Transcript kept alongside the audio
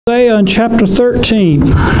Hosea in chapter 13.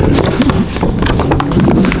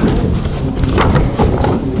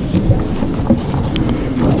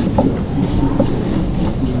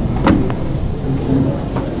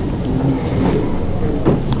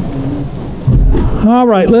 All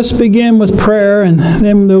right, let's begin with prayer and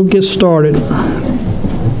then we'll get started.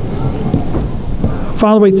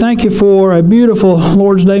 Father, we thank you for a beautiful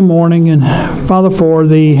Lord's Day morning, and Father, for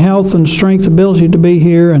the health and strength, ability to be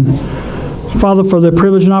here, and Father, for the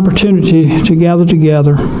privilege and opportunity to gather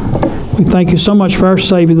together. We thank you so much for our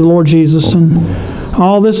Savior, the Lord Jesus, and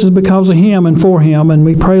all this is because of Him and for Him, and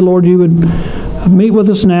we pray, Lord, you would meet with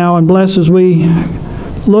us now and bless as we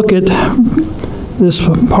look at this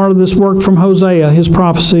part of this work from Hosea, his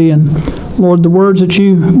prophecy, and Lord, the words that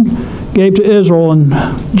you gave to Israel and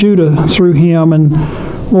Judah through him, and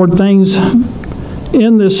Lord, things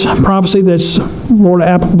in this prophecy that's, Lord,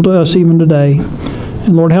 applicable to us even today.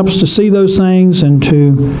 And Lord, help us to see those things and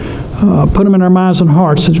to put them in our minds and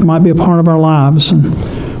hearts that might be a part of our lives. And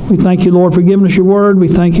we thank you, Lord, for giving us your word. We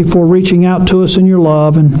thank you for reaching out to us in your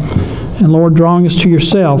love and Lord, drawing us to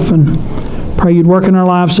yourself. And pray you'd work in our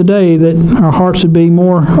lives today, that our hearts would be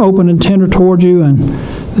more open and tender toward you, and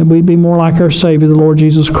that we'd be more like our Savior, the Lord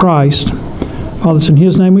Jesus Christ. Father, it's in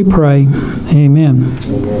His name we pray. Amen.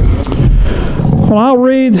 Well, I'll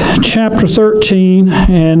read chapter 13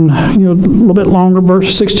 and a little bit longer,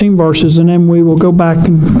 16 verses, and then we will go back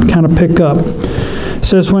and kind of pick up. It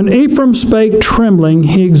says, "When Ephraim spake trembling,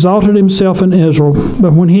 he exalted himself in Israel,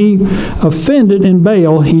 but when he offended in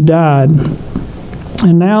Baal, he died.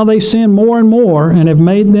 And now they sin more and more, and have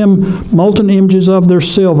made them molten images of their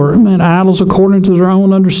silver, and idols according to their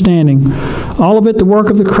own understanding. All of it the work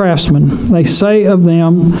of the craftsmen. They say of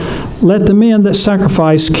them, Let the men that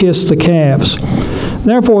sacrifice kiss the calves.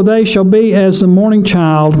 Therefore they shall be as the morning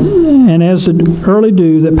child, and as the early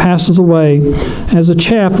dew that passeth away, as the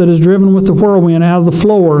chaff that is driven with the whirlwind out of the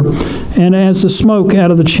floor, and as the smoke out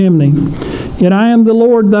of the chimney. Yet I am the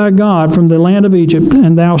Lord thy God from the land of Egypt,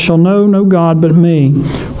 and thou shalt know no God but me,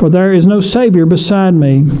 for there is no Savior beside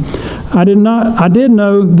me. I did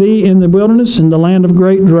know thee in the wilderness, in the land of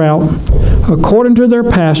great drought. According to their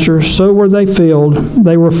pasture, so were they filled.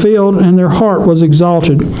 They were filled, and their heart was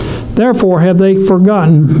exalted. Therefore have they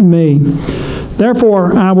forgotten me.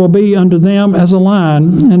 Therefore I will be unto them as a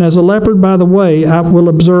lion, and as a leopard by the way I will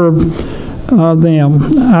observe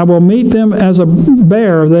them. I will meet them as a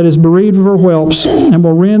bear that is bereaved of her whelps, and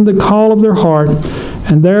will rend the call of their heart,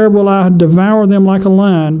 and there will I devour them like a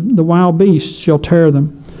lion. The wild beasts shall tear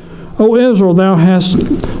them. O Israel, thou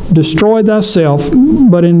hast destroyed thyself,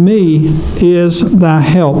 but in me is thy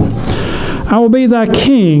help. I will be thy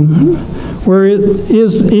king, where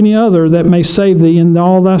is any other that may save thee in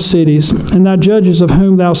all thy cities, and thy judges of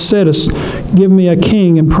whom thou saidest, Give me a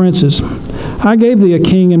king and princes. I gave thee a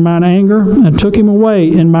king in mine anger, and took him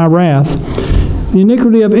away in my wrath. The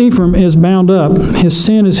iniquity of Ephraim is bound up, his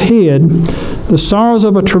sin is hid. The sorrows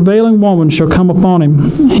of a travailing woman shall come upon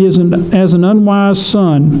him. He is as an unwise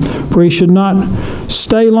son, for he should not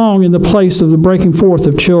stay long in the place of the breaking forth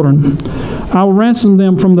of children. I will ransom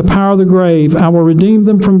them from the power of the grave. I will redeem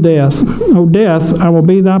them from death. O death, I will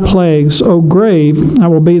be thy plagues. O grave, I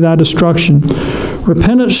will be thy destruction.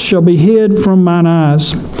 Repentance shall be hid from mine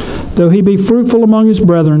eyes. Though he be fruitful among his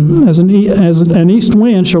brethren, as an east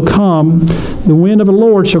wind shall come, the wind of the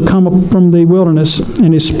Lord shall come up from the wilderness,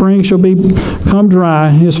 and his spring shall become dry,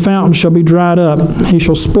 and his fountain shall be dried up. He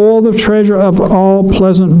shall spoil the treasure of all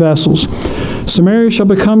pleasant vessels. Samaria shall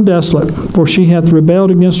become desolate, for she hath rebelled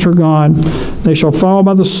against her God. They shall fall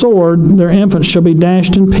by the sword, their infants shall be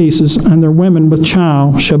dashed in pieces, and their women with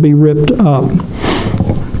child shall be ripped up.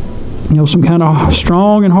 Some kind of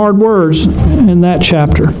strong and hard words in that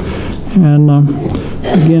chapter. And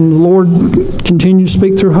again, the Lord continues to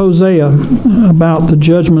speak through Hosea about the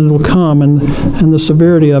judgment that will come and the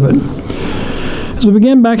severity of it. As we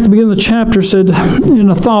begin back at the beginning of the chapter, said in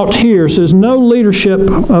a thought here, says, the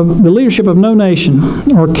leadership of no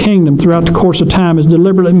nation or kingdom throughout the course of time has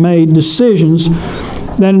deliberately made decisions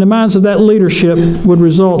that in the minds of that leadership would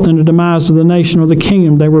result in the demise of the nation or the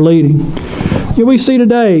kingdom they were leading. We see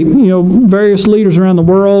today, various leaders around the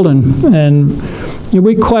world, and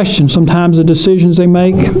we question sometimes the decisions they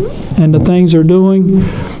make and the things they're doing,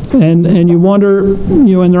 and you wonder,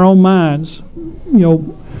 in their own minds,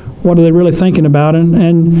 what are they really thinking about?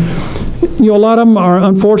 And a lot of them are,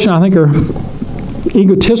 unfortunately, I think, are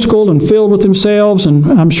egotistical and filled with themselves, and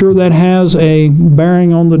I'm sure that has a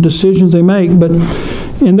bearing on the decisions they make. But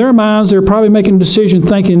in their minds, they're probably making a decision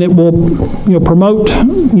thinking it will, promote,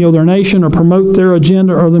 their nation or promote their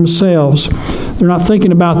agenda or themselves. They're not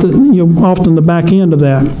thinking about often the back end of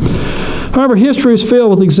that. However, history is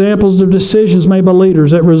filled with examples of decisions made by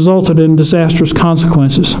leaders that resulted in disastrous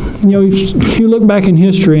consequences. You look back in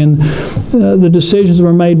history and the decisions that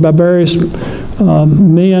were made by various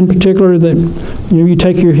men, particularly that you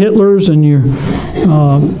take your Hitlers and your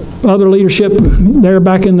other leadership there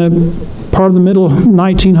back in the part of the middle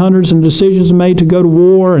 1900s, and decisions made to go to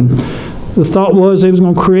war, and the thought was they was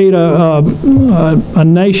going to create a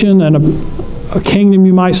nation and a kingdom,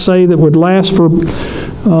 you might say, that would last for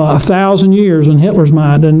 1,000 years in Hitler's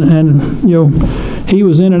mind, and he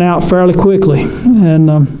was in and out fairly quickly.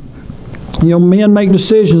 And men make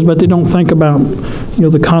decisions, but they don't think about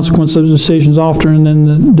the consequence of those decisions often, and then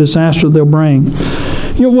the disaster they'll bring.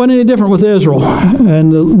 It wasn't any different with Israel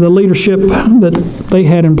and the leadership that they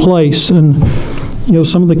had in place, and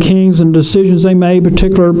some of the kings and decisions they made,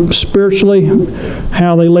 particularly spiritually,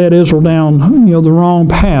 how they led Israel down the wrong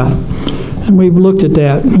path. And we've looked at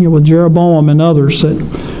that with Jeroboam and others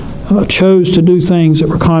that chose to do things that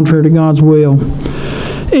were contrary to God's will.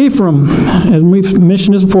 Ephraim, as we've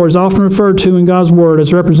mentioned this before, is often referred to in God's Word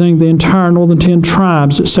as representing the entire northern 10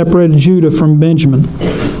 tribes that separated Judah from Benjamin.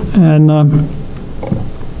 And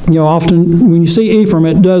often when you see Ephraim,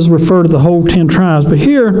 it does refer to the whole 10 tribes. But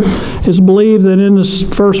here it's believed that in this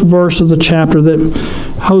first verse of the chapter that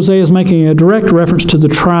Hosea is making a direct reference to the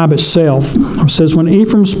tribe itself. It says, "When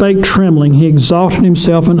Ephraim spake trembling, he exalted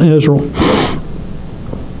himself in Israel."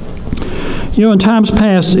 In times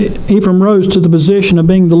past, Ephraim rose to the position of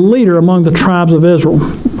being the leader among the tribes of Israel,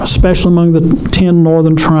 especially among the 10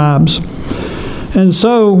 northern tribes. And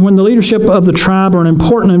so, when the leadership of the tribe or an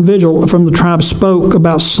important individual from the tribe spoke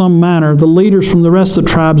about some matter, the leaders from the rest of the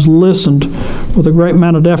tribes listened with a great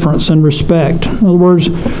amount of deference and respect. In other words,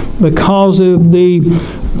 because of the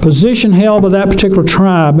position held by that particular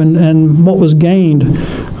tribe and what was gained,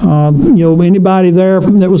 anybody there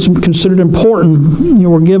that was considered important,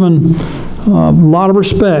 were given a lot of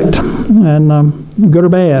respect, and good or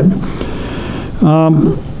bad.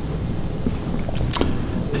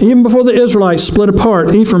 Even before the Israelites split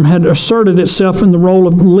apart, Ephraim had asserted itself in the role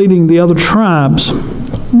of leading the other tribes.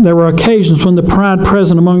 There were occasions when the pride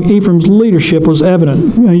present among Ephraim's leadership was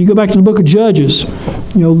evident. You go back to the book of Judges,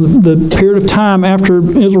 the period of time after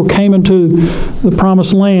Israel came into the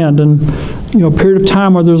promised land, and a period of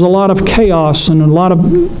time where there's a lot of chaos and a lot of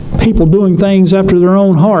people doing things after their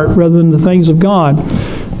own heart rather than the things of God.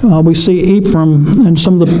 We see Ephraim and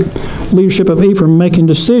some of the leadership of Ephraim making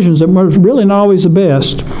decisions that were really not always the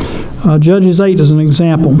best. Judges 8 is an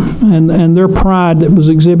example, and their pride that was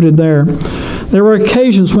exhibited there. There were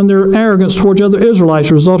occasions when their arrogance towards other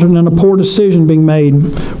Israelites resulted in a poor decision being made,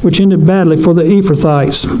 which ended badly for the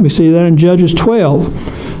Ephrathites. We see that in Judges 12.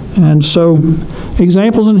 And so,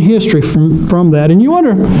 examples in history from that. And you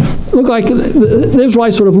wonder, look like the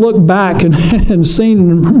Israelites would have looked back and seen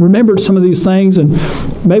and remembered some of these things, and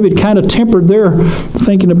maybe it kind of tempered their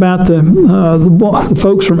thinking about the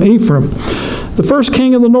folks from Ephraim. The first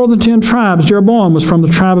king of the northern 10 tribes, Jeroboam, was from the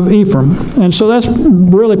tribe of Ephraim. And so that's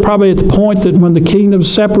really probably at the point that when the kingdom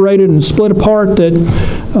separated and split apart, that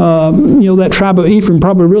that tribe of Ephraim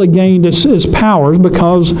probably really gained its powers,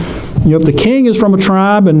 because if the king is from a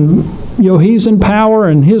tribe and he's in power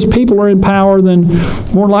and his people are in power, then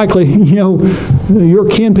more likely your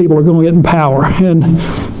kin people are going to get in power. And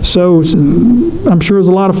so I'm sure there's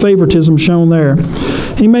a lot of favoritism shown there.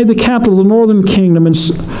 He made the capital of the northern kingdom in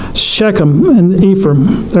Shechem and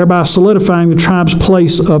Ephraim, thereby solidifying the tribe's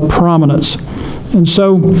place of prominence. And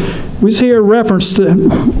so we see a reference to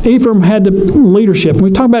Ephraim had the leadership.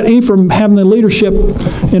 We talk about Ephraim having the leadership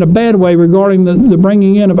in a bad way regarding the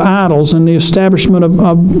bringing in of idols and the establishment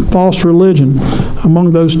of false religion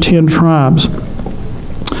among those 10 tribes.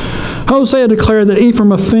 Hosea declared that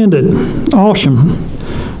Ephraim offended. Asham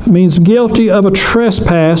means guilty of a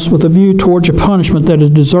trespass with a view towards a punishment that is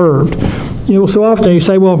deserved. So often you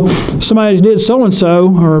say, well, somebody did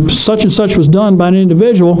so-and-so, or such and such was done by an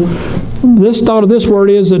individual. This thought of this word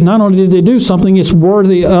is that not only did they do something, it's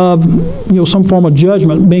worthy of some form of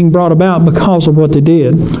judgment being brought about because of what they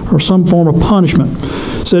did, or some form of punishment.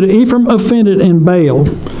 So Ephraim offended in Baal.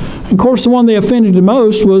 And of course, the one they offended the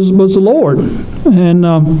most was the Lord. And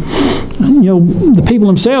the people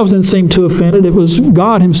themselves didn't seem too offended. It was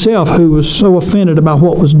God himself who was so offended about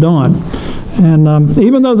what was done. And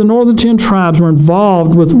even though the northern 10 tribes were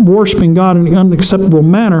involved with worshiping God in an unacceptable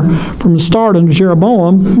manner from the start under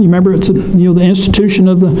Jeroboam, you remember it's the institution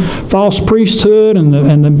of the false priesthood and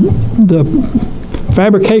the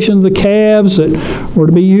fabrication of the calves that were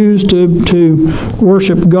to be used to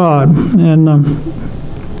worship God. And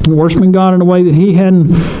worshiping God in a way that he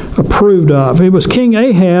hadn't approved of. It was King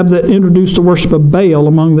Ahab that introduced the worship of Baal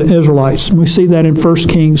among the Israelites. And we see that in 1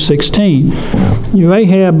 Kings 16.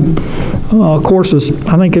 Ahab, of course, was,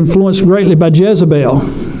 I think, influenced greatly by Jezebel.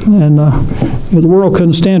 And the world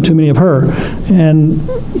couldn't stand too many of her. And,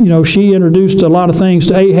 she introduced a lot of things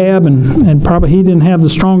to Ahab, and probably he didn't have the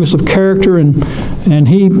strongest of character, and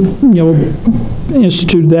he,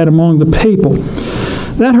 instituted that among the people.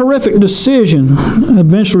 That horrific decision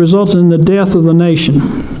eventually resulted in the death of the nation.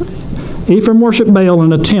 Ephraim worshiped Baal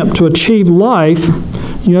in an attempt to achieve life.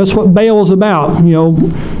 That's what Baal was about.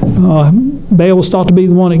 Baal was thought to be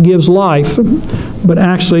the one that gives life, but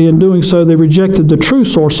actually in doing so they rejected the true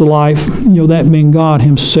source of life, that being God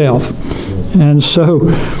himself. And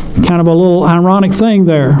so, kind of a little ironic thing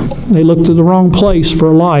there. They looked to the wrong place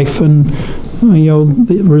for life, and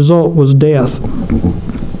the result was death.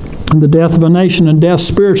 And the death of a nation, and death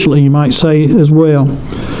spiritually, you might say, as well.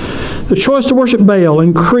 The choice to worship Baal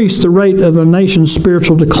increased the rate of the nation's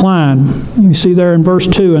spiritual decline. You see there in verse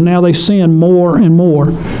 2, and now they sin more and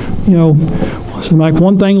more. So like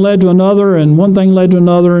one thing led to another, and one thing led to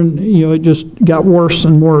another, and it just got worse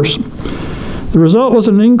and worse. The result was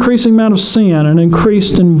an increasing amount of sin, and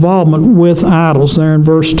increased involvement with idols there in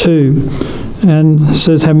verse 2. And it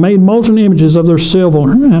says, have made molten images of their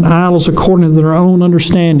silver and idols according to their own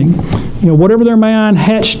understanding. Whatever their mind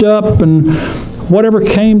hatched up, and whatever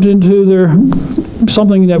came into their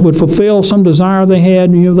something that would fulfill some desire they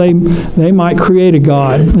had, they might create a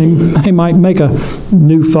god. They might make a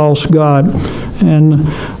new false god. And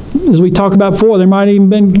as we talked about before, there might even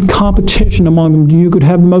been competition among them. You could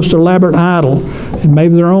have the most elaborate idol, and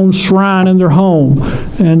maybe their own shrine in their home,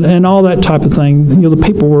 and all that type of thing. The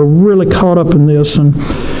people were really caught up in this. And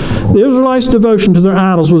the Israelites' devotion to their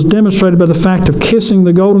idols was demonstrated by the fact of kissing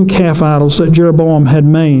the golden calf idols that Jeroboam had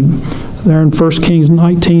made, there in 1 Kings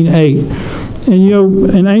 19:8.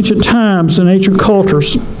 And in ancient times, in ancient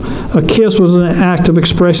cultures, a kiss was an act of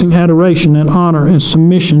expressing adoration and honor and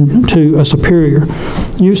submission to a superior.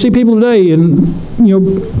 You see people today in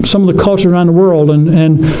some of the culture around the world,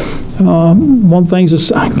 and one of the things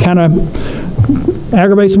that kind of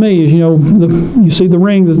aggravates me is you see the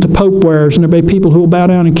ring that the Pope wears, and there be people who will bow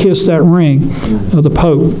down and kiss that ring of the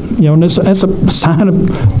Pope. And that's a sign of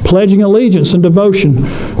pledging allegiance and devotion,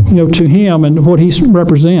 to him and what he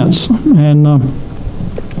represents. And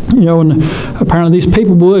and apparently these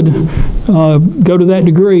people would go to that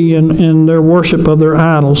degree in their worship of their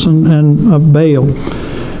idols and of Baal.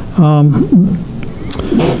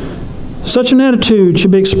 Such an attitude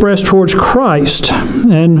should be expressed towards Christ.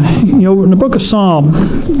 And, in the book of Psalm,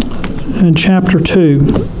 in chapter 2,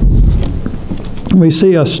 we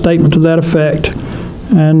see a statement to that effect.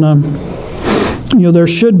 And, there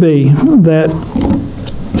should be that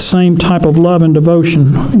same type of love and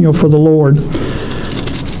devotion, for the Lord.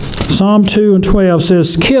 Psalm 2:12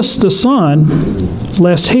 says, kiss the Son,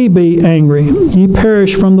 lest he be angry. Ye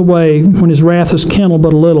perish from the way, when his wrath is kindled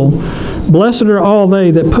but a little. Blessed are all they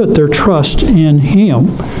that put their trust in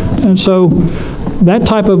him. And so that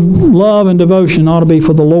type of love and devotion ought to be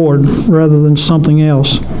for the Lord rather than something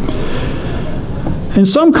else. In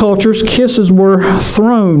some cultures, kisses were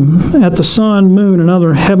thrown at the sun, moon, and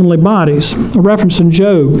other heavenly bodies. A reference in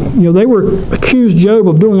Job. They were accused Job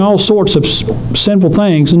of doing all sorts of sinful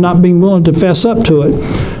things and not being willing to fess up to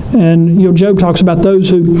it. And Job talks about those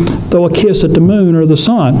who throw a kiss at the moon or the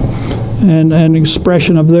sun, and an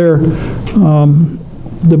expression of their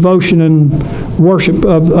devotion and worship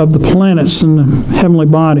of the planets and the heavenly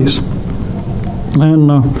bodies.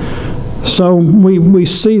 And so we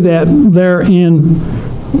see that there in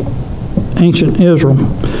ancient Israel.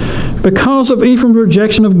 Because of Ephraim's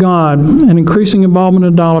rejection of God and increasing involvement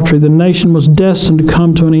in idolatry, the nation was destined to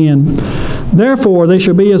come to an end. Therefore, they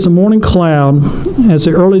shall be as the morning cloud, as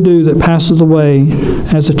the early dew that passes away,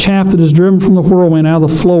 as the chaff that is driven from the whirlwind out of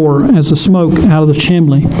the floor, as the smoke out of the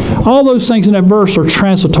chimney. All those things in that verse are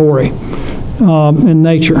transitory in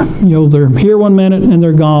nature. They're here one minute and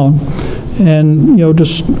they're gone. And,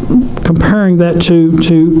 just comparing that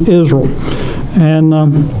to Israel. And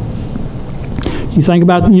you think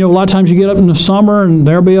about, a lot of times you get up in the summer and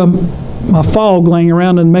there'll be a fog laying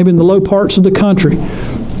around, and maybe in the low parts of the country.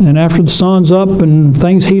 And after the sun's up and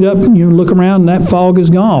things heat up, you look around and that fog is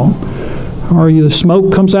gone. Or the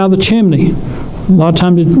smoke comes out of the chimney. A lot of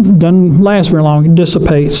times it doesn't last very long. It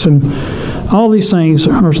dissipates. And all these things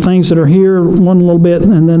are things that are here one little bit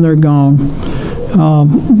and then they're gone.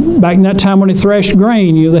 Back in that time when they threshed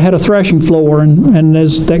grain, they had a threshing floor, and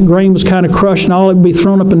as that grain was kind of crushed and all, it would be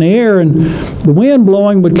thrown up in the air, and the wind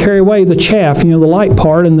blowing would carry away the chaff, the light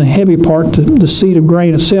part, and the heavy part, the seed of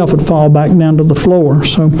grain itself, would fall back down to the floor.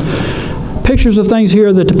 So pictures of things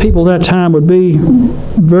here that the people at that time would be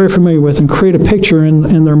very familiar with and create a picture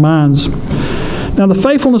in their minds. Now, the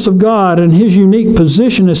faithfulness of God and His unique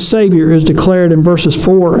position as Savior is declared in verses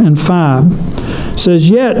 4 and 5. It says,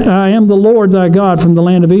 "Yet I am the Lord thy God from the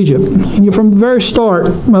land of Egypt." From the very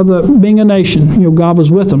start of being a nation, God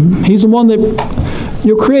was with them. He's the one that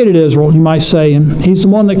created Israel, you might say, and He's the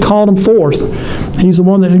one that called them forth. He's the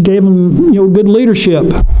one that gave them good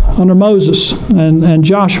leadership under Moses and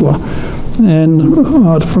Joshua, and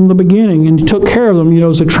from the beginning, and He took care of them,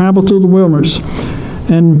 as they traveled through the wilderness.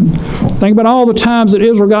 And think about all the times that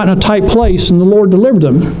Israel got in a tight place and the Lord delivered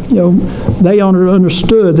them. They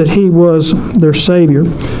understood that He was their Savior.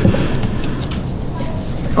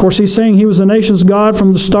 Of course, He's saying He was the nation's God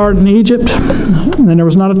from the start in Egypt. And there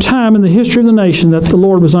was not a time in the history of the nation that the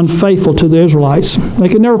Lord was unfaithful to the Israelites. They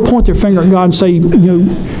could never point their finger at God and say,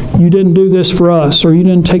 you didn't do this for us, or you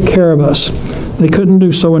didn't take care of us. They couldn't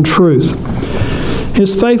do so in truth.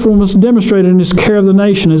 His faithfulness demonstrated in His care of the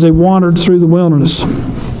nation as they wandered through the wilderness.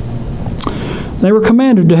 They were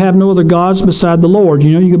commanded to have no other gods beside the Lord.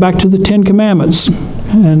 You go back to the 10 Commandments,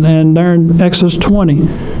 and there in Exodus 20,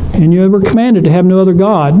 and you were commanded to have no other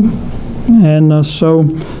God. And so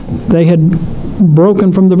they had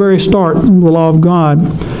broken from the very start the law of God.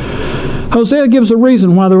 Hosea gives a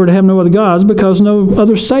reason why they were to have no other gods, because no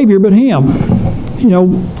other Savior but Him.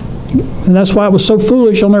 And that's why it was so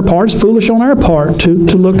foolish on their part. It's foolish on our part to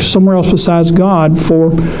look somewhere else besides God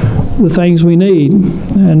for the things we need.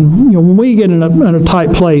 And when we get in a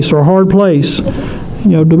tight place or a hard place,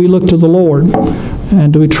 do we look to the Lord?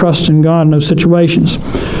 And do we trust in God in those situations?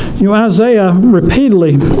 Isaiah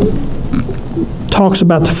repeatedly talks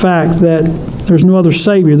about the fact that there's no other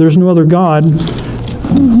Savior, there's no other God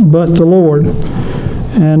but the Lord.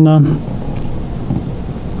 And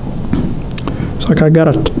it's like I got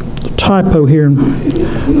a typo here.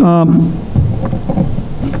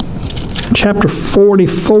 Chapter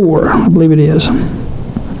 44, I believe it is.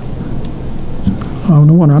 Oh,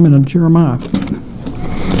 no wonder I'm in Jeremiah.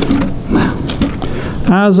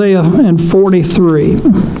 Isaiah and 43.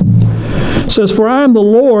 It says, "For I am the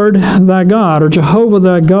Lord thy God," or Jehovah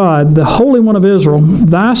thy God, the Holy One of Israel,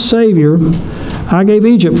 thy Savior. I gave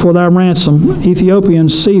Egypt for thy ransom, Ethiopia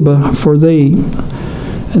and Seba for thee.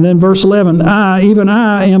 And then verse 11, even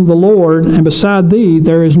I am the Lord, and beside thee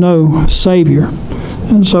there is no Savior.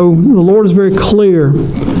 And so the Lord is very clear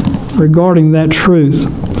regarding that truth.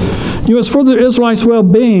 It's for the Israelites'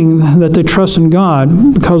 well-being that they trust in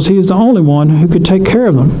God, because He is the only one who could take care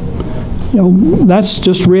of them. That's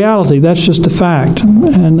just reality. That's just a fact.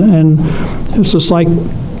 And it's just like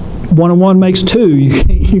 1 and 1 makes 2.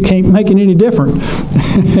 You can't make it any different.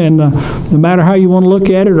 And no matter how you want to look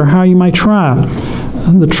at it or how you might try,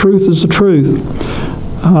 the truth is the truth.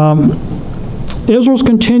 Israel's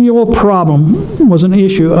continual problem was an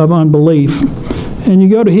issue of unbelief. And you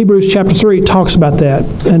go to Hebrews chapter 3, it talks about that.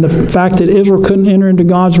 And the fact that Israel couldn't enter into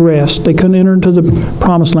God's rest, they couldn't enter into the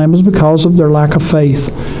promised land, was because of their lack of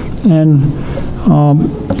faith. And,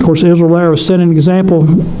 of course, Israel there was setting an example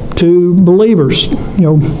to believers,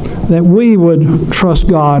 that we would trust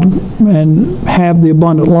God and have the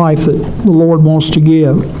abundant life that the Lord wants to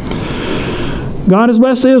give. God has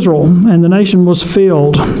blessed Israel, and the nation was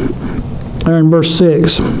filled. There in verse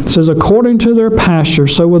 6, it says, "According to their pasture,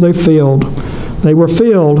 so were they filled. They were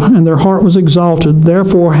filled, and their heart was exalted.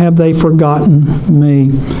 Therefore have they forgotten me."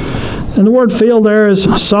 And the word "filled" there is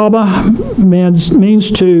saba, means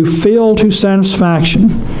to fill to satisfaction,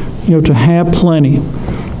 to have plenty.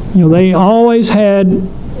 They always had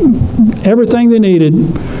everything they needed,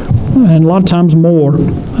 and a lot of times more.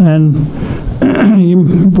 And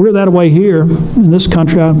we're that way here in this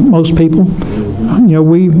country. Most people,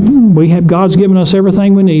 we have, God's given us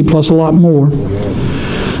everything we need plus a lot more.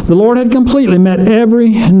 The Lord had completely met every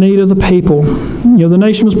need of the people. The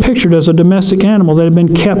nation was pictured as a domestic animal that had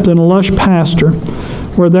been kept in a lush pasture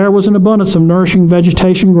where there was an abundance of nourishing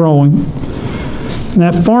vegetation growing. And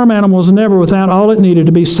that farm animal was never without all it needed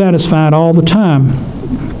to be satisfied all the time.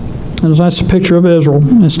 And that's a picture of Israel.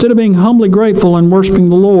 Instead of being humbly grateful and worshiping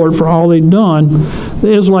the Lord for all they'd done,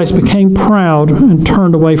 the Israelites became proud and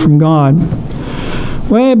turned away from God.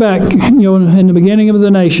 Way back, in the beginning of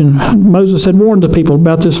the nation, Moses had warned the people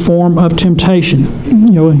about this form of temptation.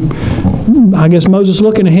 I guess Moses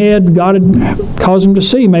looking ahead, God had caused him to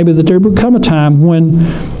see maybe that there would come a time when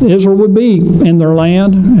Israel would be in their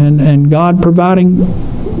land, and God providing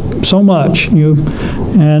so much,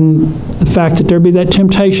 and the fact that there be that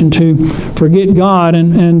temptation to forget God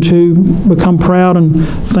and to become proud and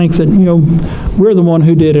think that, we're the one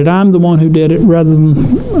who did it. I'm the one who did it, rather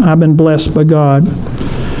than I've been blessed by God.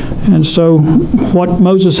 And so what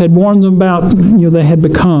Moses had warned them about, they had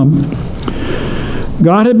become.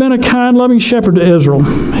 God had been a kind, loving shepherd to Israel.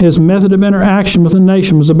 His method of interaction with the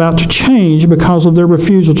nation was about to change because of their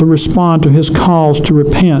refusal to respond to his calls to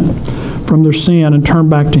repent from their sin and turn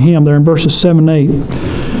back to him. There in verses 7 and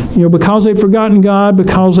 8. Because they've forgotten God,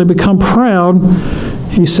 because they become proud,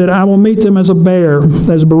 he said, I will meet them as a bear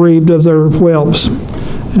that is bereaved of their whelps.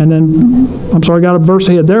 And then, I got a verse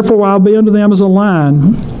ahead. Therefore I'll be unto them as a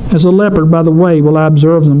lion, as a leopard by the way will I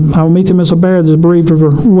observe them. I will meet them as a bear that is bereaved of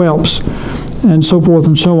her whelps, and so forth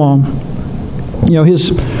and so on.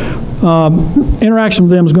 His interaction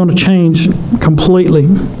with them is going to change completely.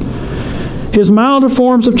 His milder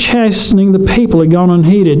forms of chastening the people had gone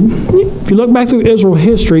unheeded. If you look back through Israel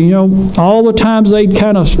history, all the times they'd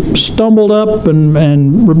kind of stumbled up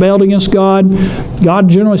and rebelled against God, God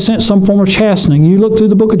generally sent some form of chastening. You look through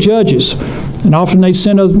the book of Judges, and often they'd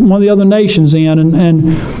send one of the other nations in, and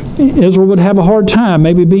Israel would have a hard time,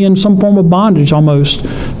 maybe be in some form of bondage almost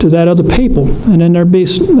to that other people. And then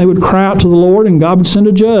they would cry out to the Lord, and God would send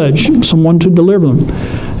a judge, someone to deliver them.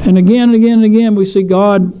 And again and again and again, we see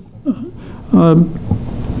God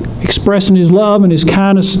expressing his love and his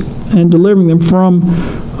kindness and delivering them from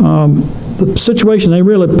the situation they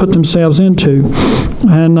really put themselves into.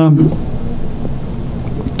 And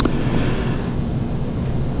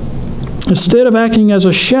instead of acting as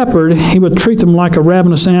a shepherd, he would treat them like a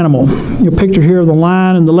ravenous animal. You picture here the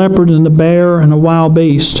lion and the leopard and the bear and a wild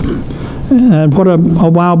beast. And what a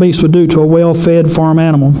wild beast would do to a well-fed farm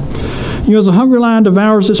animal. As a hungry lion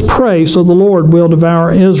devours its prey, so the Lord will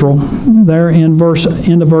devour Israel. There in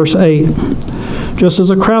end of verse 8. Just as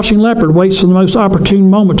a crouching leopard waits for the most opportune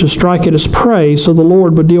moment to strike at its prey, so the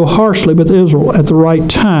Lord would deal harshly with Israel at the right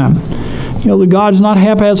time. The God's not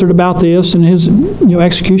haphazard about this in his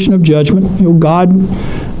execution of judgment. God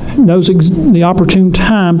knows the opportune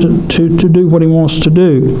time to do what he wants to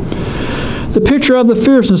do. The picture of the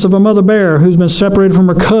fierceness of a mother bear who's been separated from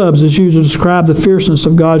her cubs is used to describe the fierceness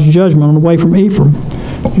of God's judgment on the way from Ephraim.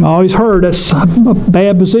 I always heard that's a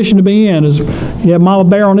bad position to be in, is you have mama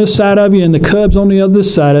bear on this side of you and the cubs on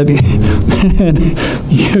this side of you. And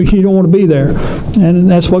you don't want to be there.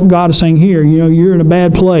 And that's what God is saying here. You're in a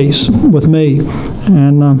bad place with me.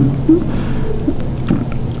 And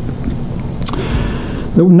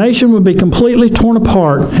the nation would be completely torn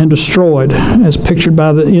apart and destroyed, as pictured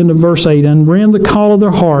by the end of verse 8, and rend the call of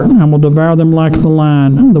their heart, and will devour them like the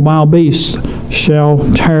lion. The wild beast shall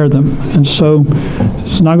tear them. And so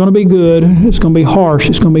it's not going to be good. It's going to be harsh.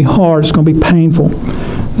 It's going to be hard. It's going to be painful,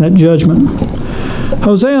 that judgment.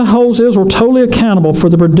 Hosea holds Israel totally accountable for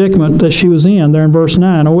the predicament that she was in, there in verse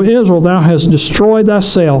 9. O Israel, thou hast destroyed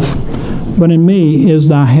thyself, but in me is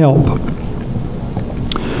thy help.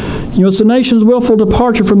 It's the nation's willful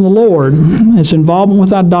departure from the Lord, its involvement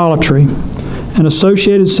with idolatry, and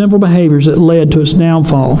associated sinful behaviors that led to its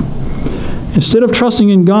downfall. Instead of trusting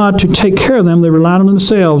in God to take care of them, they relied on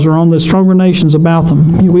themselves or on the stronger nations about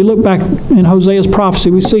them. We look back in Hosea's prophecy,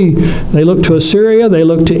 we see they looked to Assyria, they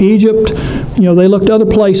looked to Egypt, they looked to other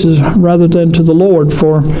places rather than to the Lord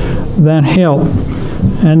for that help.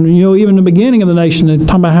 And, even in the beginning of the nation, they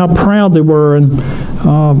talk about how proud they were and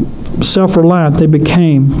self-reliant they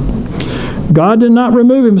became. God did not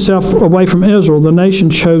remove himself away from Israel. The nation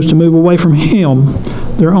chose to move away from him,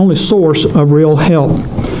 their only source of real help.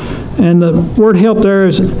 And the word help there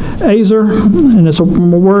is azer, and it's a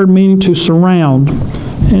word meaning to surround.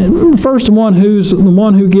 And it refers to the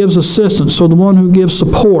one who gives assistance, or the one who gives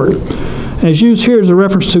support. As used here is a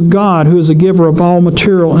reference to God, who is the giver of all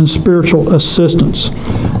material and spiritual assistance.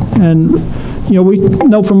 And we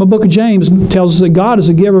know from the book of James, it tells us that God is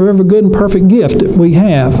the giver of every good and perfect gift that we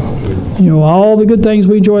have. All the good things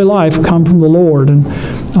we enjoy in life come from the Lord, and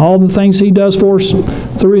all the things he does for us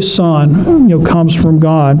through his Son, comes from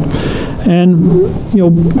God. And,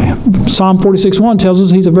 Psalm 46:1 tells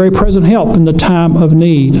us he's a very present help in the time of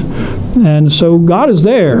need. And so God is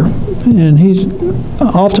there, and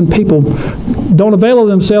often people don't avail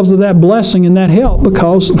themselves of that blessing and that help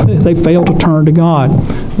because they fail to turn to God.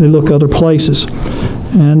 They look other places.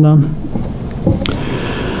 And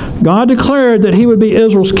God declared that he would be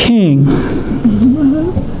Israel's king.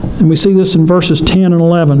 And we see this in verses 10 and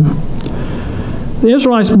 11. The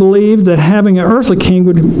Israelites believed that having an earthly king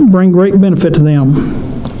would bring great benefit to them.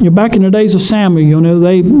 Back in the days of Samuel,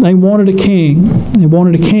 they wanted a king. They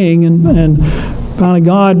wanted a king, and finally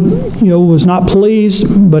God, was not pleased,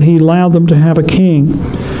 but he allowed them to have a king.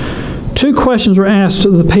 Two questions were asked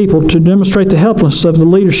of the people to demonstrate the helplessness of the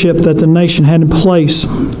leadership that the nation had in place,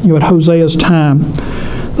 at Hosea's time.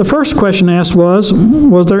 The first question asked was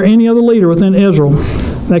there any other leader within Israel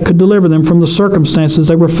that could deliver them from the circumstances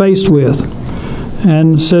they were faced with?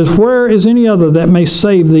 And it says, where is any other that may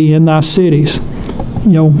save thee in thy cities?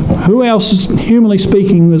 Who else, humanly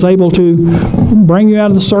speaking, is able to bring you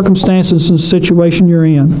out of the circumstances and situation you're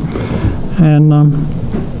in? And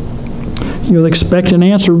the expected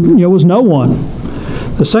answer, was no one.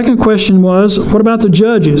 The second question was, what about the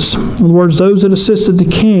judges? In other words, those that assisted the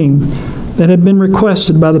king that had been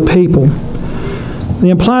requested by the people. The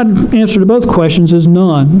implied answer to both questions is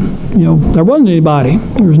none. There wasn't anybody.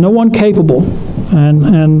 There was no one capable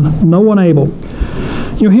and no one able.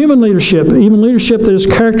 Human leadership, even leadership that is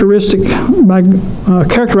characterized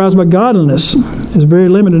by godliness, is very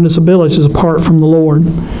limited in its abilities apart from the Lord.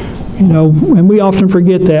 And we often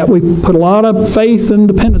forget that. We put a lot of faith and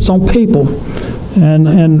dependence on people,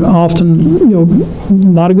 and often,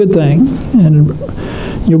 not a good thing. And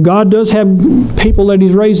God does have people that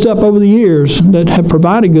He's raised up over the years that have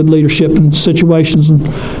provided good leadership in situations and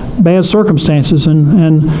bad circumstances,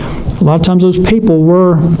 and a lot of times those people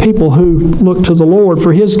were people who looked to the Lord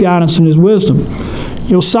for His guidance and His wisdom.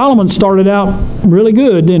 Solomon started out really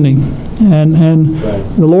good, didn't he? And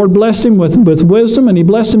the Lord blessed him with wisdom, and He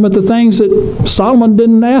blessed him with the things that Solomon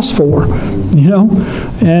didn't ask for,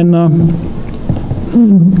 And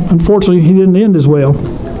unfortunately, he didn't end as well.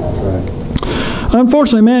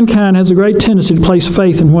 Unfortunately, mankind has a great tendency to place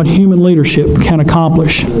faith in what human leadership can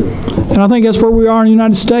accomplish. And I think that's where we are in the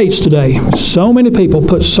United States today. So many people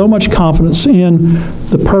put so much confidence in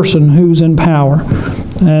the person who's in power.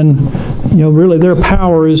 And, really their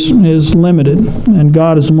power is limited, and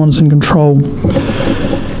God is the one that's in control. In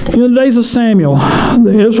the days of Samuel,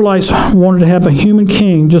 the Israelites wanted to have a human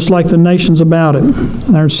king just like the nations about it.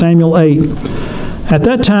 There in Samuel 8. At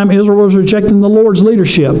that time, Israel was rejecting the Lord's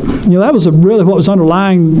leadership. That was really what was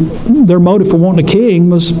underlying their motive for wanting a king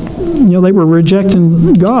was, they were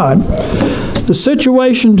rejecting God. The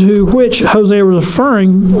situation to which Hosea was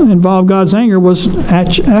referring involved God's anger was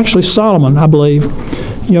actually Solomon, I believe.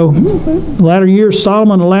 Latter years,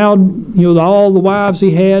 Solomon allowed, all the wives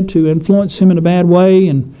he had to influence him in a bad way,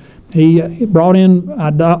 and he brought in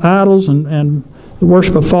idols and the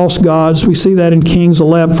worship of false gods. We see that in 1 Kings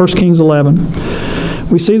 11.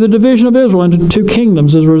 We see the division of Israel into two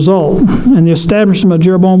kingdoms as a result, and the establishment of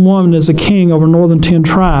Jeroboam I as a king over northern 10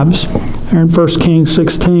 tribes, there in 1 Kings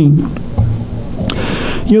 16.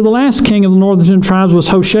 The last king of the northern 10 tribes was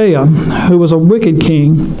Hosea, who was a wicked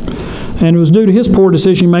king, and it was due to his poor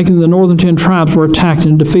decision-making the northern 10 tribes were attacked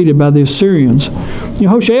and defeated by the Assyrians.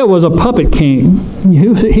 Hosea was a puppet king.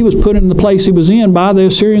 He was put in the place he was in by the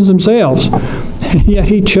Assyrians themselves. Yet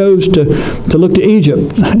he chose to look to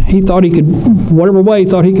Egypt. He thought he could, whatever way,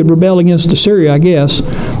 thought he could rebel against Assyria, I guess.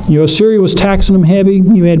 Assyria was taxing him heavy.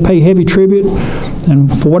 You had to pay heavy tribute.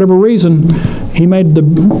 And for whatever reason, he made the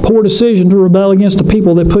poor decision to rebel against the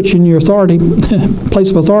people that put you in your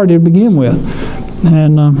place of authority to begin with.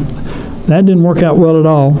 And that didn't work out well at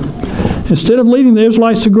all. Instead of leading the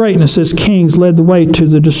Israelites to greatness, his kings led the way to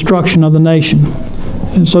the destruction of the nation.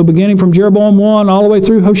 And so beginning from Jeroboam I all the way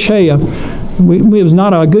through Hosea, we was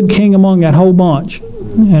not a good king among that whole bunch.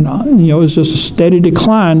 And, it was just a steady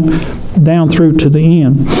decline down through to the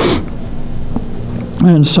end.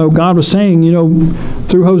 And so God was saying,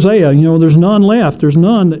 through Hosea, there's none left. There's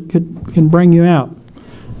none that can bring you out.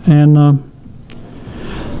 And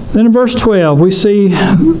then in verse 12, we see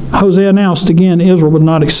Hosea announced again Israel would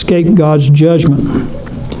not escape God's judgment.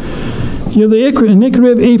 The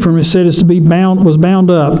iniquity of Ephraim, it said, was bound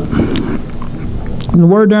up. And the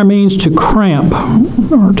word there means to cramp,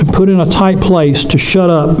 or to put in a tight place, to shut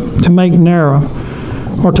up, to make narrow,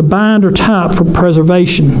 or to bind or tie up for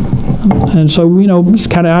preservation. And so, it's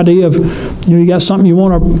kind of idea of, you got something you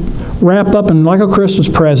want to wrap up in like a Christmas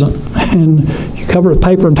present, and you cover it with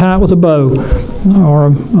paper and tie it with a bow, or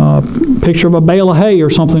a picture of a bale of hay or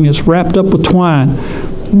something that's wrapped up with twine.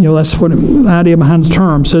 That's what the idea behind the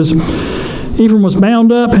term. It says, Ephraim was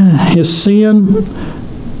bound up, his sin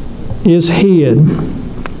is hid.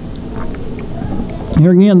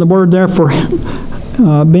 Here again, the word there for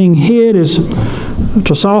being hid is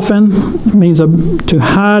to soften. It means to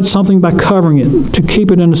hide something by covering it, to keep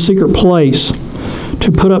it in a secret place,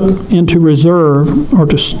 to put up into reserve, or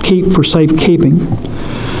to keep for safekeeping.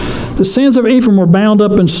 The sins of Ephraim were bound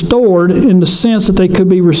up and stored in the sense that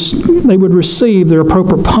they would receive their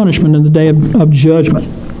appropriate punishment in the day of judgment.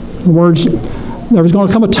 In other words, there was going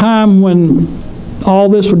to come a time when all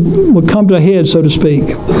this would come to a head, so to speak.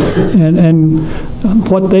 And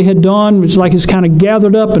what they had done was like it's kind of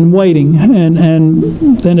gathered up and waiting. And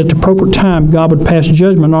then at the appropriate time, God would pass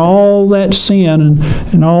judgment on all that sin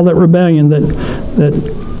and all that rebellion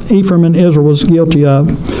that Ephraim and Israel was guilty of.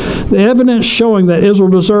 The evidence showing that Israel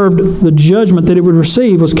deserved the judgment that it would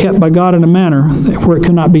receive was kept by God in a manner where it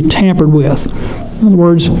could not be tampered with. In other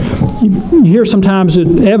words, you hear sometimes that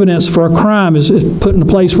evidence for a crime is put in a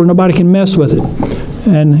place where nobody can mess with it.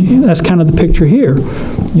 And that's kind of the picture here.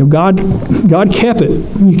 God kept it.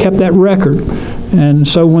 He kept that record. And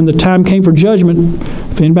so when the time came for judgment,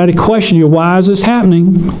 if anybody questioned you, why is this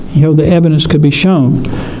happening? The evidence could be shown.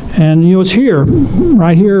 And it's here,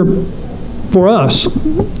 right here for us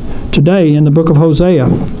today in the book of Hosea.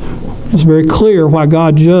 It's very clear why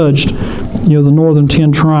God judged, the northern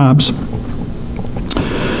 10 tribes.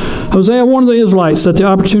 Hosea warned the Israelites that the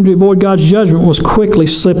opportunity to avoid God's judgment was quickly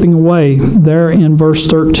slipping away. There in verse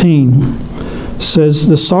 13 it says,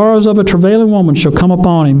 "The sorrows of a travailing woman shall come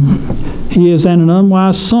upon him. He is an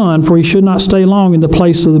unwise son, for he should not stay long in the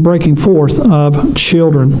place of the breaking forth of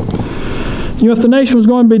children." If the nation was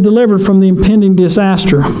going to be delivered from the impending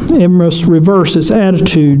disaster, it must reverse its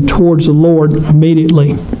attitude towards the Lord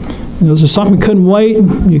immediately. This is something that couldn't wait.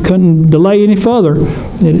 You couldn't delay any further.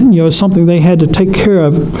 It's something they had to take care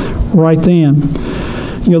of right then.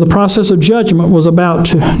 The process of judgment was about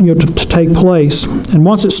to take place. And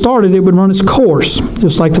once it started, it would run its course,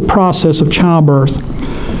 just like the process of childbirth.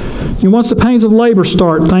 Once the pains of labor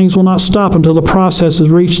start, things will not stop until the process has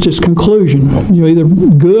reached its conclusion, either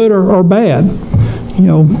good or bad.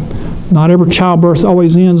 Not every childbirth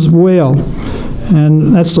always ends well.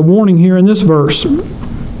 And that's the warning here in this verse.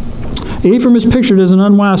 Ephraim is pictured as an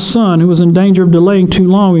unwise son who was in danger of delaying too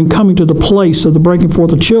long in coming to the place of the breaking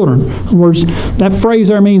forth of children. In other words, that phrase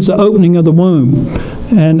there means the opening of the womb.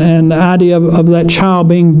 And the idea of that child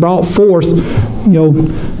being brought forth,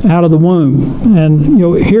 out of the womb. And,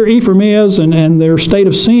 here Ephraim is and their state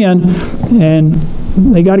of sin, and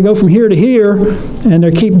they got to go from here to here, and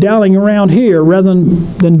they keep dallying around here rather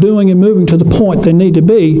than doing and moving to the point they need to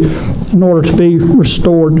be in order to be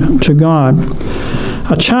restored to God.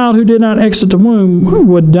 A child who did not exit the womb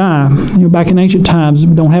would die. Back in ancient times,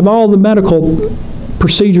 we don't have all the medical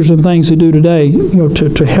procedures and things they do today,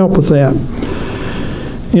 to help with that.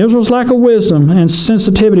 Israel's lack of wisdom and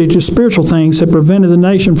sensitivity to spiritual things had prevented the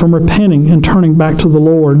nation from repenting and turning back to the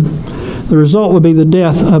Lord. The result would be the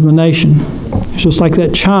death of the nation. It's just like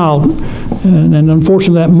that child, and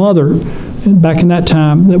unfortunately that mother back in that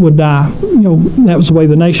time that would die. That was the way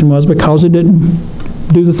the nation was because it didn't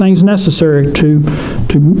do the things necessary to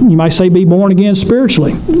you might say, be born again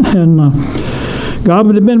spiritually. And God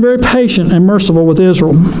would have been very patient and merciful with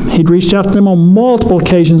Israel. He'd reached out to them on multiple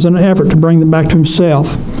occasions in an effort to bring them back to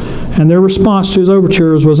himself. And their response to his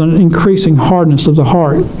overtures was an increasing hardness of the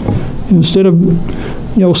heart. Instead of,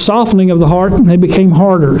 softening of the heart, they became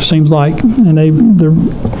harder, it seems like. And they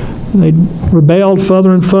rebelled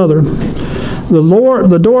further and further.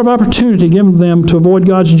 The door of opportunity given them to avoid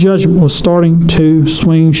God's judgment was starting to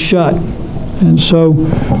swing shut. And so,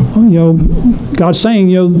 God's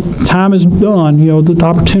saying, time is done. The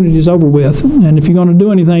opportunity is over with. And if you're going to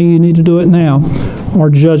do anything, you need to do it now,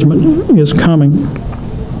 or judgment is coming.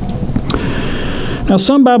 Now,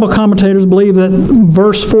 some Bible commentators believe that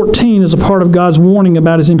verse 14 is a part of God's warning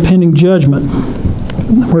about his impending judgment,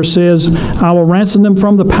 where it says, "I will ransom them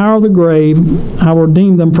from the power of the grave. I will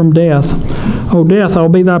redeem them from death. O death, I will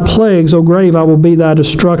be thy plagues. O grave, I will be thy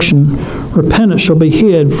destruction. Repentance shall be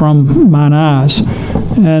hid from mine eyes."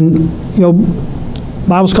 And,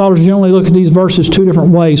 Bible scholars generally look at these verses two different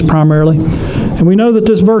ways primarily. And we know that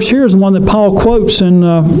this verse here is the one that Paul quotes in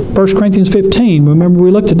 1 Corinthians 15. Remember,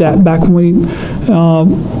 we looked at that back when we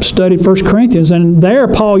studied 1 Corinthians. And there,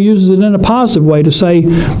 Paul uses it in a positive way to say,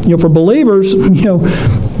 for believers,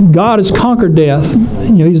 God has conquered death.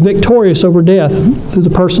 He's victorious over death through the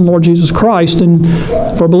person of the Lord Jesus Christ. And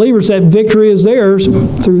for believers, that victory is theirs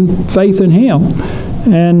through faith in him.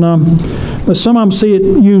 And but some of them see it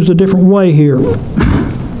used a different way here.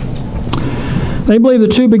 They believe the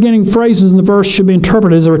two beginning phrases in the verse should be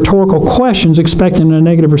interpreted as rhetorical questions expecting a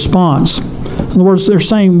negative response. In other words, they're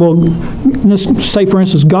saying, well, let's say, for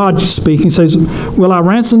instance, God speaking. He says, "Will I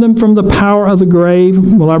ransom them from the power of the grave?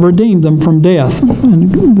 Will I redeem them from death?"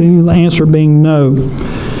 And the answer being no.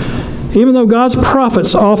 Even though God's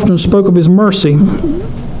prophets often spoke of his mercy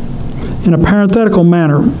in a parenthetical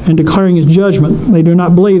manner in declaring his judgment, they do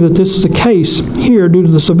not believe that this is the case here due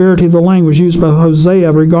to the severity of the language used by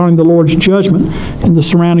Hosea regarding the Lord's judgment in the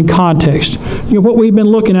surrounding context. What we've been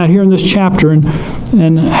looking at here in this chapter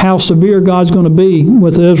and how severe God's going to be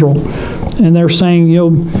with Israel. And they're saying,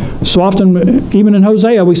 so often, even in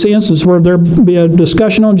Hosea, we see instances where there'll be a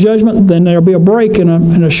discussion on judgment, then there'll be a break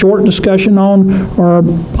and a short discussion on, or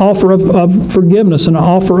offer of forgiveness and an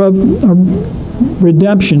offer of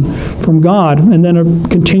redemption from God, and then a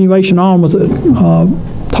continuation on with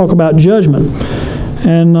talk about judgment.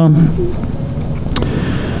 And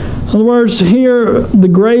in other words, here, the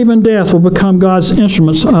grave and death will become God's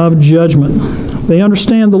instruments of judgment. They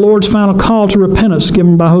understand the Lord's final call to repentance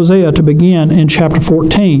given by Hosea to begin in chapter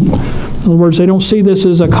 14. In other words, they don't see this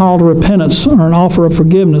as a call to repentance or an offer of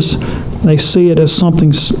forgiveness. They see it as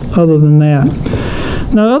something other than that.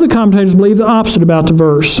 Now, other commentators believe the opposite about the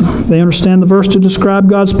verse. They understand the verse to describe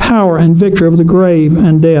God's power and victory over the grave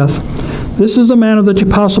and death. This is the manner that the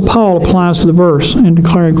Apostle Paul applies to the verse in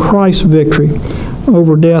declaring Christ's victory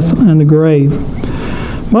over death and the grave.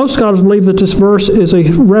 Most scholars believe that this verse is a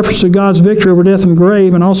reference to God's victory over death and the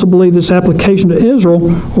grave, and also believe this application to Israel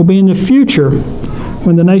will be in the future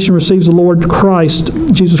when the nation receives the Lord Christ,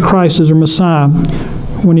 Jesus Christ, as their Messiah,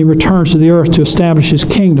 when he returns to the earth to establish his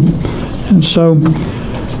kingdom. And so,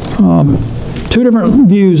 two different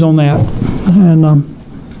views on that.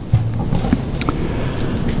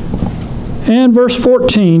 And verse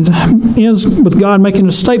 14 ends with God making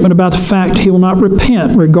a statement about the fact he will not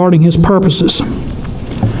repent regarding his purposes.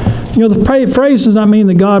 The phrase does not mean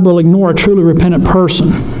that God will ignore a truly repentant person.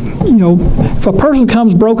 If a person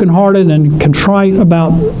comes brokenhearted and contrite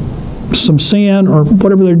about some sin or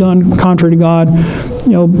whatever they've done contrary to God,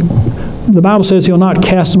 the Bible says he'll not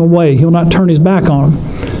cast them away. He'll not turn his back on them.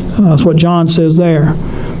 That's what John says there.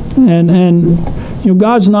 And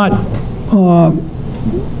God's not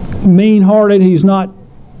mean-hearted. He's not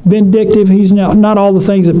vindictive. He's not all the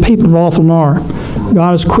things that people often are.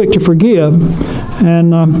 God is quick to forgive,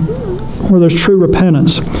 and where there's true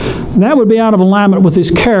repentance. And that would be out of alignment with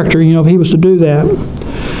his character, if he was to do that.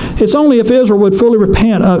 It's only if Israel would fully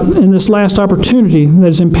repent in this last opportunity that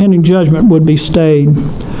his impending judgment would be stayed.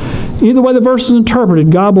 Either way the verse is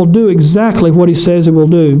interpreted, God will do exactly what he says he will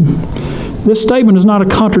do. This statement is not a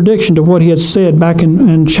contradiction to what he had said back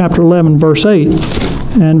in chapter 11, verse 8.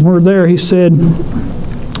 And where there he said,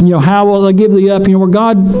 how will I give thee up? Where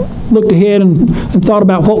God looked ahead and thought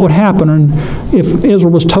about what would happen and if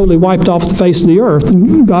Israel was totally wiped off the face of the earth.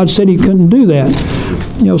 And God said he couldn't do that.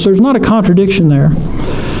 So there's not a contradiction there.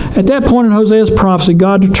 At that point in Hosea's prophecy,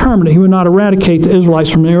 God determined that he would not eradicate the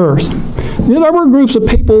Israelites from the earth. There were groups of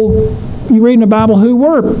people you read in the Bible who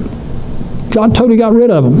God totally got rid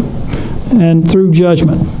of them, and through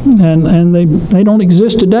judgment. And they don't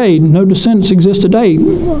exist today. No descendants exist today,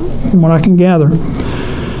 from what I can gather.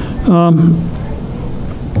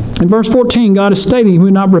 In verse 14, God is stating he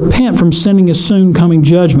would not repent from sending his soon coming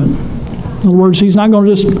judgment. In other words, he's not going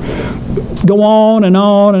to just go on and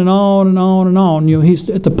on and on and on and on. He's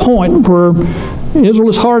at the point where Israel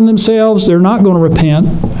has hardened themselves. They're not going to repent,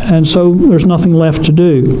 and so there's nothing left to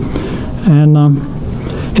do. And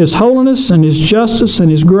his holiness and his justice and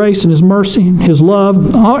his grace and his mercy, his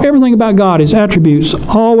love, everything about God, his attributes,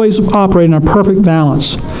 always operate in a perfect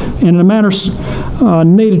balance and in a manner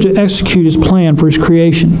needed to execute his plan for his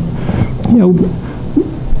creation.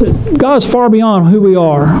 God is far beyond who we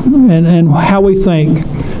are and how we think.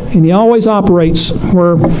 And he always operates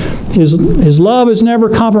where his love is never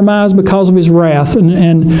compromised because of his wrath, and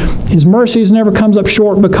his mercies never comes up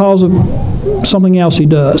short because of something else he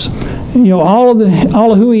does. All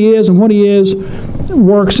of who he is and what he is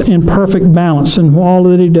works in perfect balance in all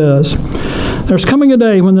that he does. There's coming a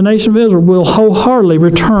day when the nation of Israel will wholeheartedly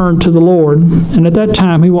return to the Lord, and at that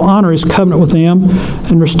time he will honor his covenant with them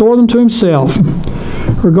and restore them to himself.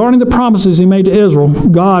 Regarding the promises he made to Israel,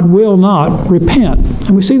 God will not repent.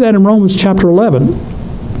 And we see that in Romans chapter 11.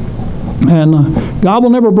 And God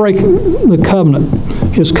will never break the covenant,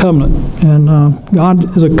 his covenant. And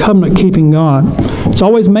God is a covenant-keeping God. It's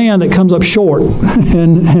always man that comes up short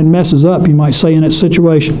and messes up, you might say, in that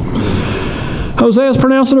situation. Hosea's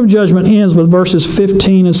pronouncement of judgment ends with verses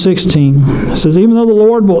 15 and 16. It says, even though the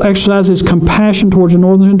Lord will exercise his compassion towards the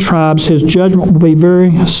northern tribes, his judgment will be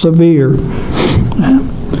very severe.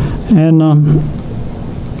 And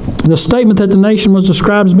the statement that the nation was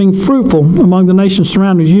described as being fruitful among the nations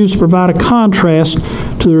surrounding is used to provide a contrast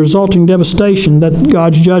to the resulting devastation that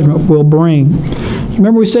God's judgment will bring.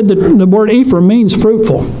 Remember we said that the word Ephraim means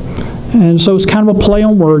fruitful. And so it's kind of a play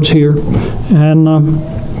on words here. And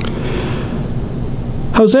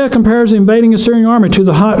Hosea compares the invading Assyrian army to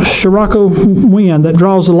the hot Sirocco wind that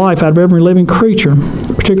draws the life out of every living creature.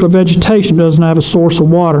 Particular vegetation doesn't have a source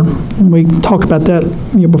of water. And we talked about that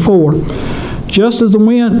before. Just as the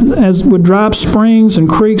wind would dry up springs and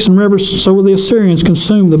creeks and rivers, so will the Assyrians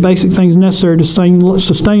consume the basic things necessary to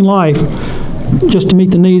sustain life just to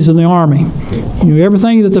meet the needs of the army.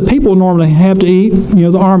 Everything that the people normally have to eat,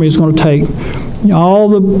 the army is going to take. All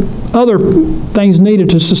the other things needed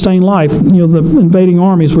to sustain life, the invading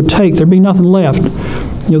armies would take. There'd be nothing left.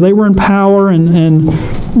 They were in power, and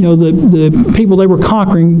the people they were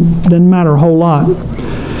conquering didn't matter a whole lot.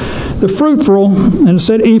 The fruitful, and it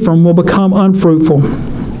said Ephraim, will become unfruitful.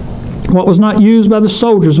 What was not used by the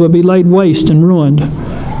soldiers would be laid waste and ruined.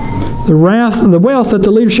 The wealth that the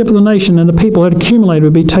leadership of the nation and the people had accumulated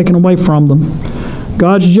would be taken away from them.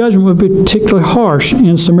 God's judgment would be particularly harsh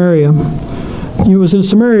in Samaria. It was in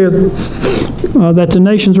Samaria that the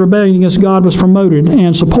nation's rebellion against God was promoted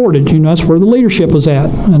and supported. That's where the leadership was at,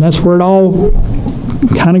 and that's where it all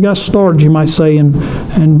kind of got started, you might say,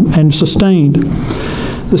 and sustained.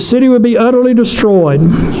 The city would be utterly destroyed.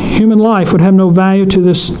 Human life would have no value to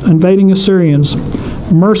this invading Assyrians.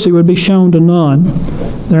 Mercy would be shown to none.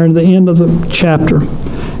 There at the end of the chapter.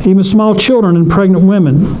 Even small children and pregnant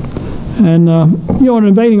women. And, an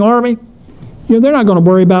invading army, they're not going to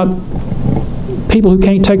worry about people who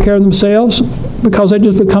can't take care of themselves, because that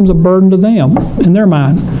just becomes a burden to them in their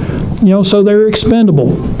mind. So they're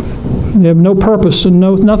expendable. They have no purpose and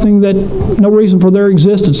no reason for their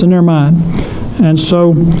existence in their mind. And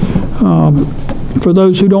so, for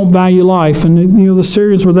those who don't value life, and the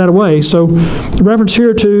Syrians were that way. So, the reference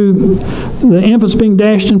here to the infants being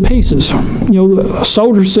dashed in pieces. A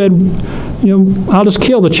soldier said, I'll just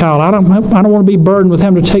kill the child. I don't want to be burdened with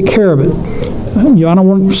having to take care of it. I don't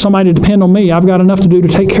want somebody to depend on me. I've got enough to do to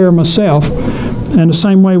take care of myself. And the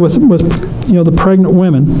same way with the pregnant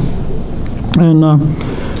women. And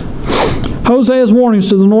Hosea's warnings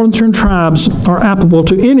to the northern tribes are applicable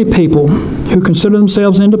to any people who consider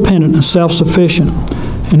themselves independent and self-sufficient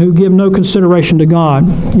and who give no consideration to God.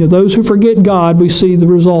 Those who forget God, we see the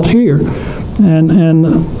result here and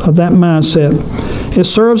of that mindset. It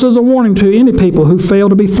serves as a warning to any people who fail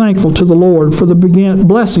to be thankful to the Lord for the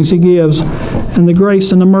blessings He gives and the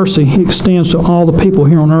grace and the mercy He extends to all the people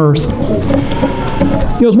here on earth.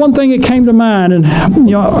 There's one thing that came to mind, and I'm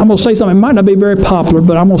going to say something. It might not be very popular,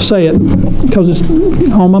 but I'm going to say it because it's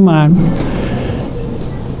on my mind.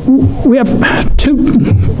 We have two,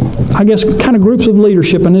 kind of groups of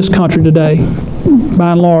leadership in this country today,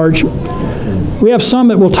 by and large. We have some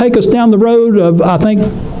that will take us down the road of,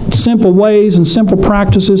 simple ways and simple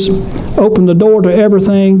practices, open the door to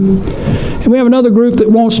everything. And we have another group that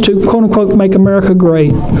wants to, quote-unquote, make America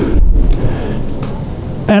great.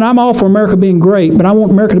 And I'm all for America being great, but I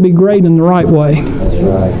want America to be great in the right way.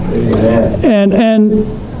 That's right. And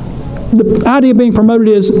the idea being promoted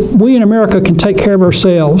is we in America can take care of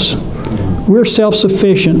ourselves. We're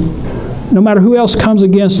self-sufficient, no matter who else comes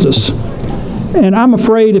against us. And I'm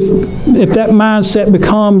afraid if that mindset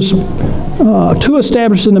becomes too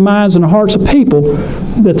established in the minds and the hearts of people,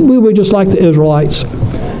 that we will be just like the Israelites,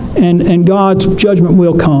 and God's judgment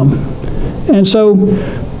will come. And so,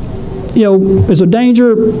 there's a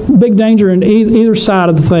big danger in either side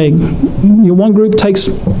of the thing. One group takes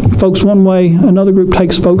folks one way, another group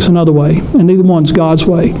takes folks another way, and neither one's God's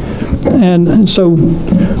way. And so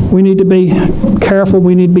we need to be careful,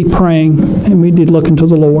 we need to be praying, and we need to look into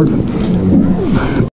the Lord.